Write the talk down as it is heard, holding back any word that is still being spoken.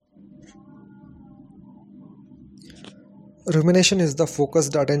Rumination is the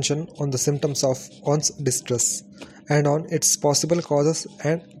focused attention on the symptoms of one's distress and on its possible causes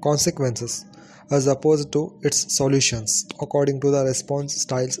and consequences, as opposed to its solutions, according to the response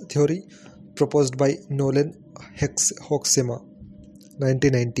styles theory proposed by Nolan Hoxema,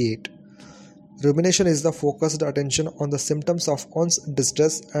 1998. Rumination is the focused attention on the symptoms of one's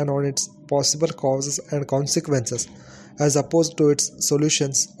distress and on its possible causes and consequences, as opposed to its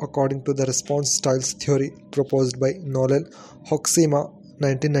solutions, according to the response styles theory proposed by Nolan Hoxema,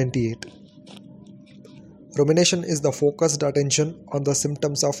 1998. Rumination is the focused attention on the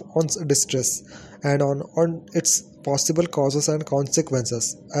symptoms of one's distress and on its possible causes and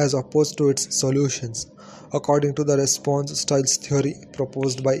consequences, as opposed to its solutions, according to the response styles theory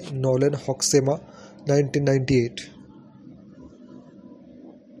proposed by Nolan Hoxema, 1998.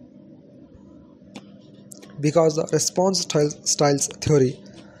 Because the response styles theory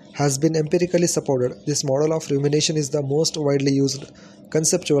has been empirically supported, this model of rumination is the most widely used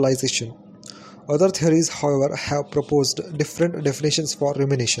conceptualization. Other theories, however, have proposed different definitions for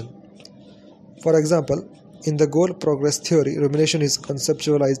rumination. For example, in the goal progress theory, rumination is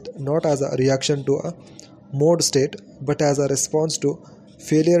conceptualized not as a reaction to a mode state, but as a response to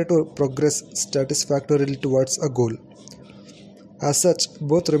failure to progress satisfactorily towards a goal. As such,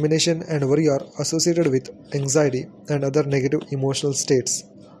 both rumination and worry are associated with anxiety and other negative emotional states.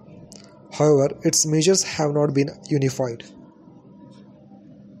 However, its measures have not been unified.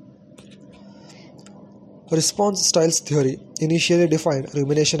 Response styles theory initially defined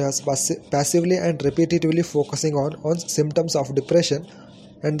rumination as passively and repetitively focusing on symptoms of depression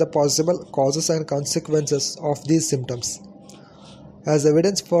and the possible causes and consequences of these symptoms. As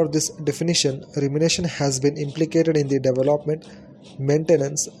evidence for this definition, rumination has been implicated in the development,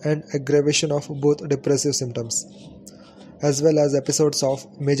 maintenance, and aggravation of both depressive symptoms, as well as episodes of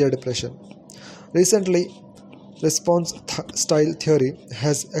major depression. Recently, response style theory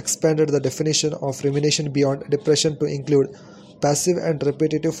has expanded the definition of rumination beyond depression to include passive and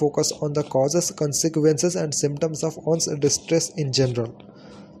repetitive focus on the causes, consequences, and symptoms of one's distress in general.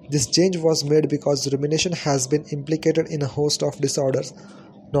 This change was made because rumination has been implicated in a host of disorders,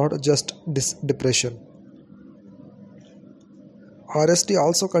 not just depression. RST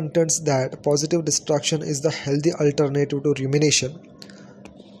also contends that positive distraction is the healthy alternative to rumination,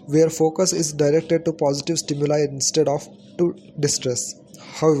 where focus is directed to positive stimuli instead of to distress.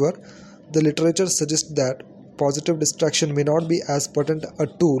 However, the literature suggests that positive distraction may not be as potent a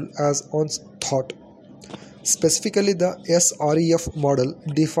tool as once thought. Specifically, the SREF model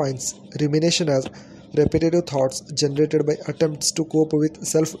defines rumination as repetitive thoughts generated by attempts to cope with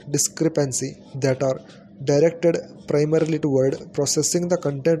self-discrepancy that are directed primarily toward processing the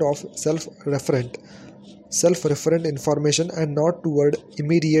content of self-referent information and not toward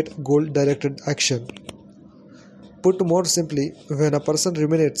immediate goal-directed action. Put more simply, when a person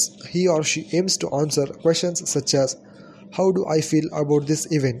ruminates, he or she aims to answer questions such as, how do I feel about this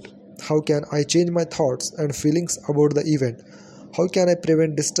event? How can I change my thoughts and feelings about the event? How can I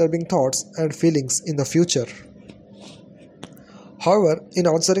prevent disturbing thoughts and feelings in the future? However, in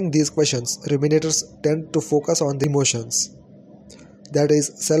answering these questions, ruminators tend to focus on the emotions, that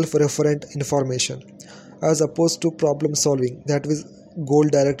is, self-referent information, as opposed to problem solving, that is,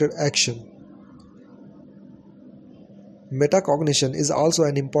 goal-directed action. Metacognition is also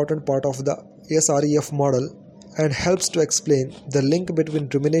an important part of the SREF model and helps to explain the link between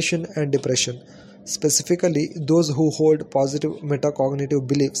rumination and depression. Specifically, those who hold positive metacognitive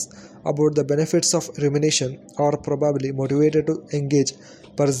beliefs about the benefits of rumination are probably motivated to engage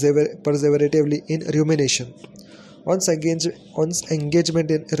perseveratively in rumination. Once engagement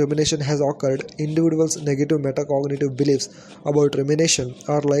in rumination has occurred, individuals' negative metacognitive beliefs about rumination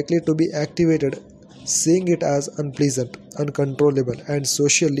are likely to be activated, seeing it as unpleasant, uncontrollable, and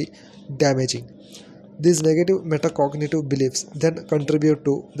socially damaging. These negative metacognitive beliefs then contribute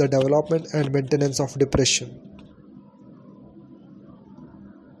to the development and maintenance of depression.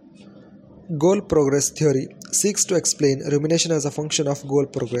 Goal progress theory seeks to explain rumination as a function of goal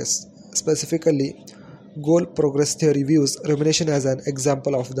progress. Specifically, goal progress theory views rumination as an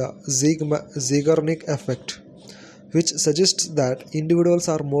example of the Zeigarnik effect, which suggests that individuals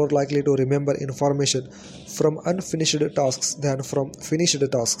are more likely to remember information from unfinished tasks than from finished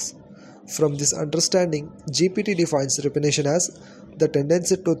tasks. From this understanding, GPT defines rumination as the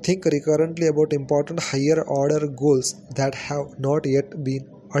tendency to think recurrently about important higher order goals that have not yet been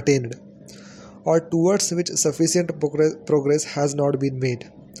attained, or towards which sufficient progress has not been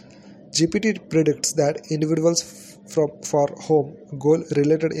made. GPT predicts that individuals for whom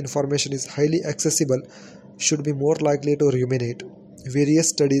goal-related information is highly accessible should be more likely to ruminate. Various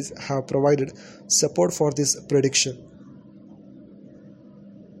studies have provided support for this prediction.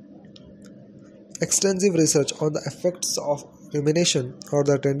 Extensive research on the effects of rumination or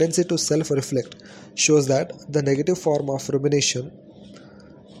the tendency to self reflect shows that the negative form of rumination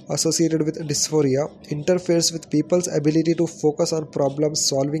associated with dysphoria interferes with people's ability to focus on problem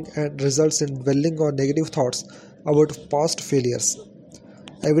solving and results in dwelling on negative thoughts about past failures.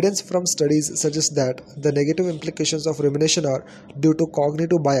 Evidence from studies suggests that the negative implications of rumination are due to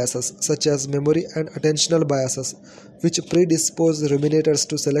cognitive biases such as memory and attentional biases, which predispose ruminators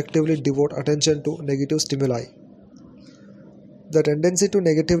to selectively devote attention to negative stimuli. The tendency to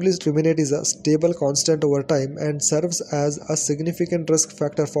negatively ruminate is a stable constant over time and serves as a significant risk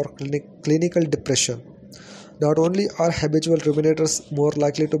factor for clinical depression. Not only are habitual ruminators more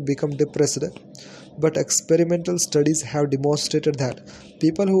likely to become depressed, but experimental studies have demonstrated that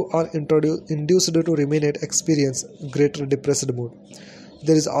people who are induced to ruminate experience greater depressed mood.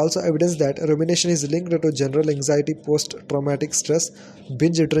 There is also evidence that rumination is linked to general anxiety, post-traumatic stress,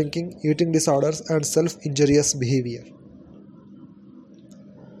 binge drinking, eating disorders, and self-injurious behavior.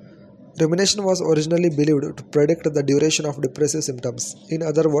 Rumination was originally believed to predict the duration of depressive symptoms. In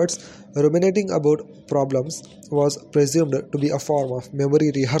other words, ruminating about problems was presumed to be a form of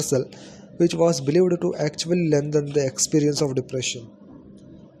memory rehearsal, which was believed to actually lengthen the experience of depression.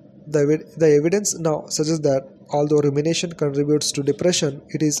 The evidence now suggests that although rumination contributes to depression,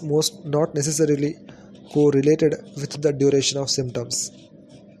 it is most not necessarily correlated with the duration of symptoms.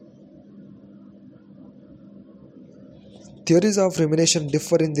 Theories of rumination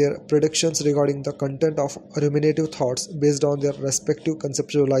differ in their predictions regarding the content of ruminative thoughts based on their respective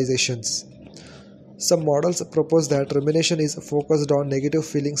conceptualizations. Some models propose that rumination is focused on negative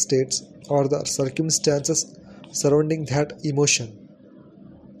feeling states or the circumstances surrounding that emotion.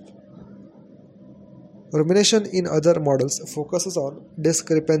 Rumination in other models focuses on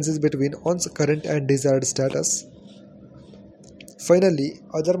discrepancies between one's current and desired status. Finally,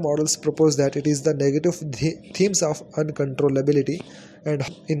 other models propose that it is the negative themes of uncontrollability and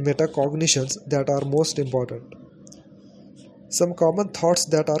in metacognitions that are most important. Some common thoughts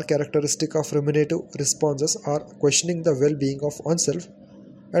that are characteristic of ruminative responses are questioning the well-being of oneself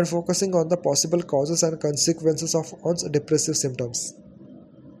and focusing on the possible causes and consequences of one's depressive symptoms.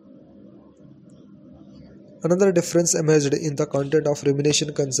 Another difference emerged in the content of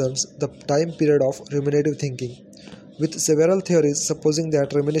rumination concerns the time period of ruminative thinking, with several theories supposing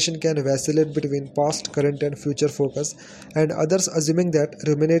that rumination can vacillate between past, current, and future focus, and others assuming that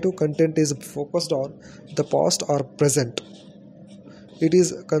ruminative content is focused on the past or present. It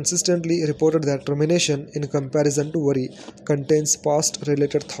is consistently reported that rumination, in comparison to worry, contains past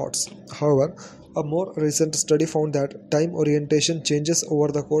related thoughts. However, a more recent study found that time orientation changes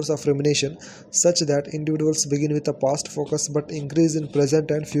over the course of rumination, such that individuals begin with a past focus but increase in present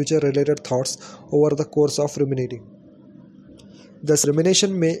and future related thoughts over the course of ruminating. Thus,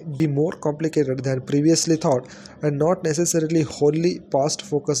 rumination may be more complicated than previously thought and not necessarily wholly past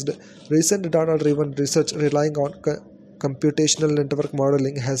focused. Recent data driven research relying on computational network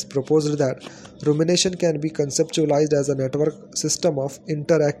modeling has proposed that rumination can be conceptualized as a network system of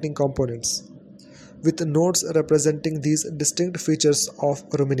interacting components, with nodes representing these distinct features of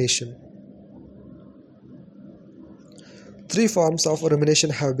rumination. Three forms of rumination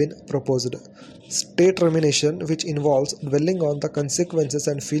have been proposed. State rumination, which involves dwelling on the consequences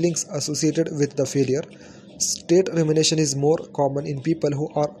and feelings associated with the failure. State rumination is more common in people who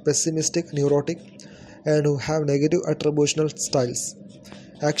are pessimistic, neurotic, and who have negative attributional styles.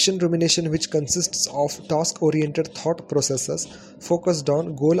 Action rumination, which consists of task-oriented thought processes focused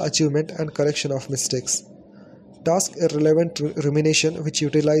on goal achievement and correction of mistakes. Task-irrelevant rumination, which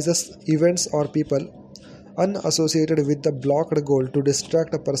utilizes events or people unassociated with the blocked goal to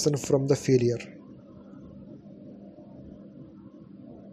distract a person from the failure.